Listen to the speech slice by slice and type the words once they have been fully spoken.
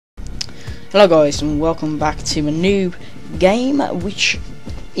Hello guys, and welcome back to a new game which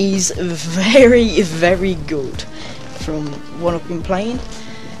is very good from what I've been playing.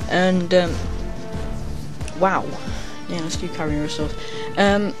 And wow, yeah, let's do Carrier Assault.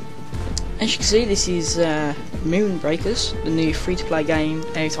 As you can see, this is Moonbreakers, the new free-to-play game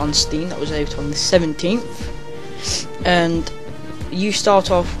out on Steam that was out on the 17th. And you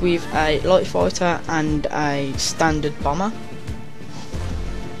start off with a light fighter and a standard bomber.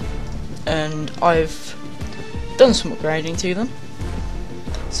 And I've done some upgrading to them.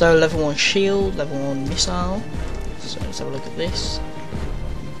 So level 1 shield, level 1 missile. So let's have a look at this.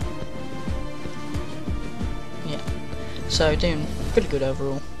 Yeah, so doing pretty good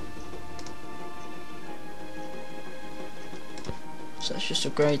overall. So let's just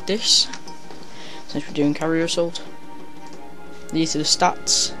upgrade this since we're doing Carrier Assault. These are the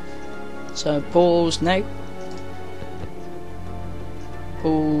stats. So pause now.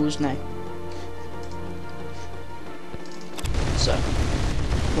 Pause now. So,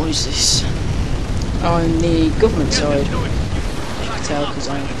 what is this? On the government side, as you can tell, because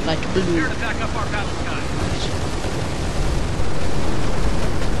I like blue.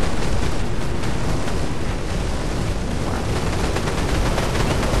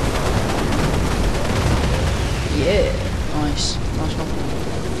 Yeah, nice one.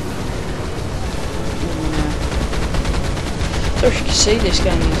 So as you can see, this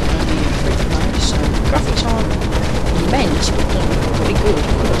game is only free to play, so graphics aren't immense, but they're pretty good.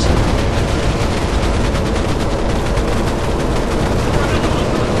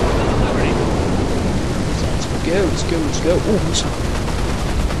 Let's go. Oh, missile.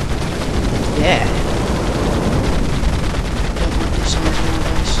 Yeah. Don't want to do some of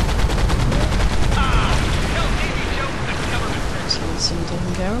nowadays. So let's see what I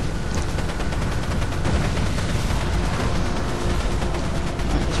can go.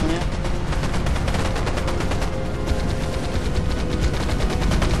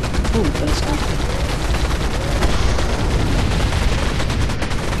 Ooh, that's good.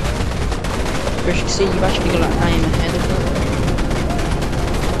 As you can see, you've actually got to aim ahead of them.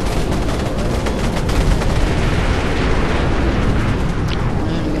 I'm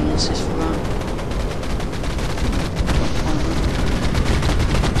only going to assist for that.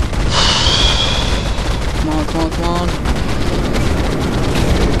 Come on.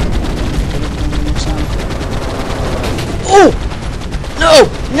 Oh! No!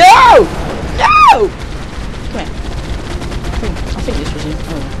 Come here. I think this was him.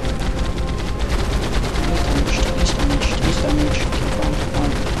 Oh. He's damaged. Keep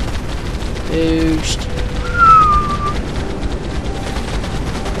on. Boost.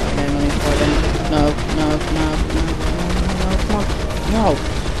 Okay, I'm running for them. No, come on. No!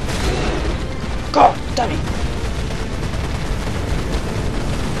 God damn it!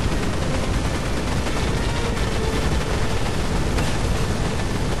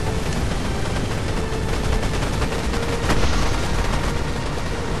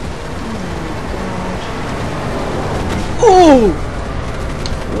 Ooh!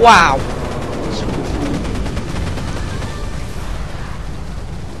 Wow!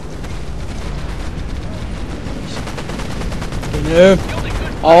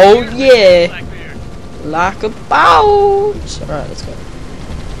 Oh yeah! Like a bounce! Alright, let's go.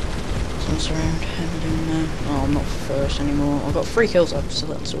 Someone's around. How am I doing now? Oh, I'm not first anymore. I've got 3 kills up, so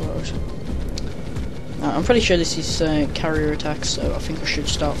that's alright. I'm pretty sure this is carrier attacks, so I think I should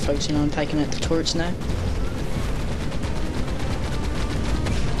start focusing on taking out the turrets now.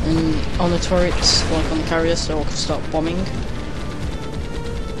 And on the turrets, like on the carrier, so I can start bombing.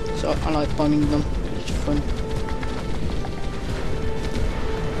 So I like bombing them, it's fun.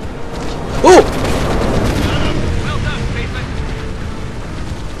 Oh!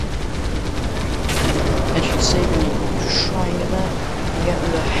 As you can see, when you try and get that, you get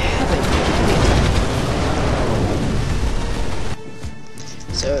with a heavy.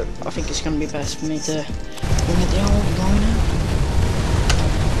 So I think it's going to be best for me to bring it the old guy now.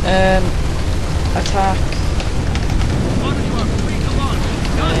 Attack.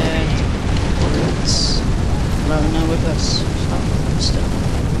 No, with us. Still.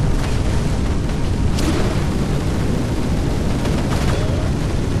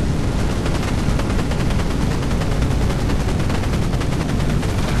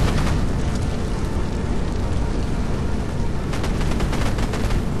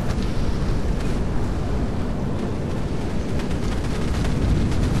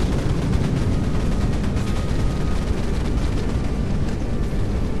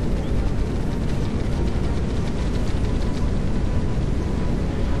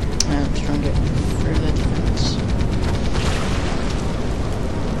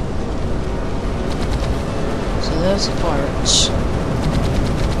 there's the pirates.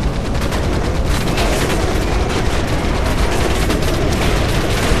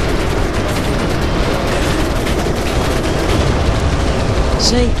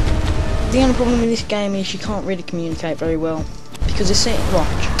 See, the only problem with this game is you can't really communicate very well because it's saying watch.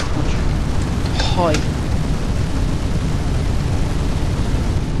 Hi.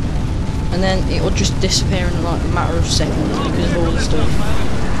 And then it'll just disappear in like a matter of seconds because of all the stuff.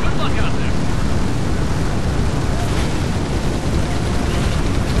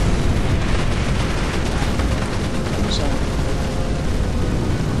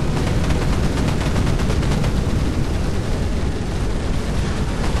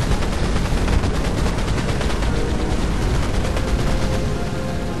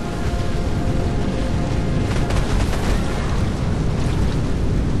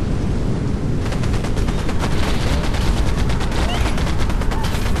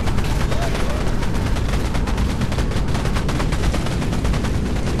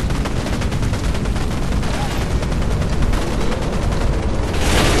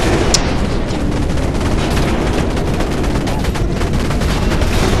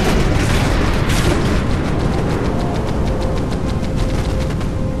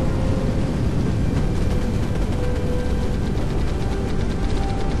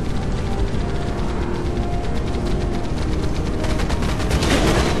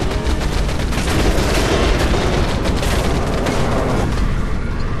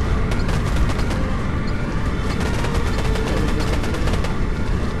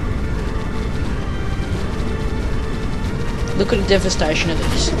 Look at the devastation of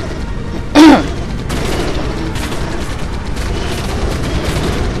this.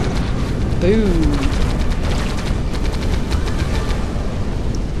 Boom.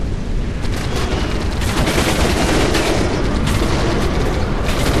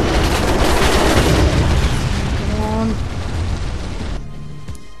 Come on.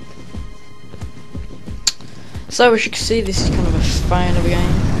 So as you can see, this is kind of a fail of a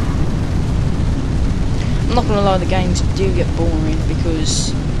game. I'm not gonna lie, the games do get boring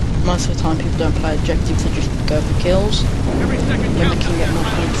because most of the time people don't play objectives, they just go for kills. When they can get more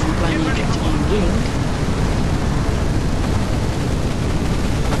points from playing the objective on the wing.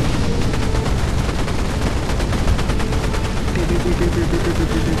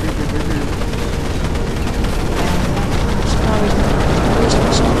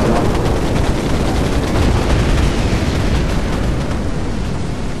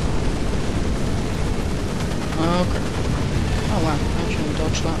 Oh wow, actually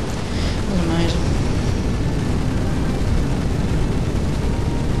dodged that. That was amazing.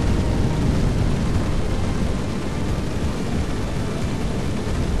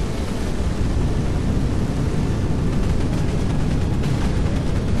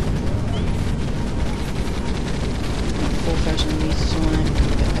 About 4,000 meters away, a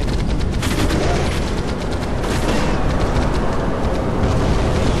bit hectic.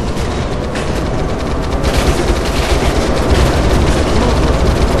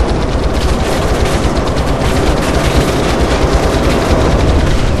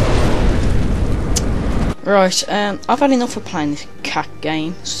 Right, I've had enough of playing this cat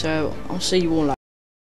game, so I'll see you all later.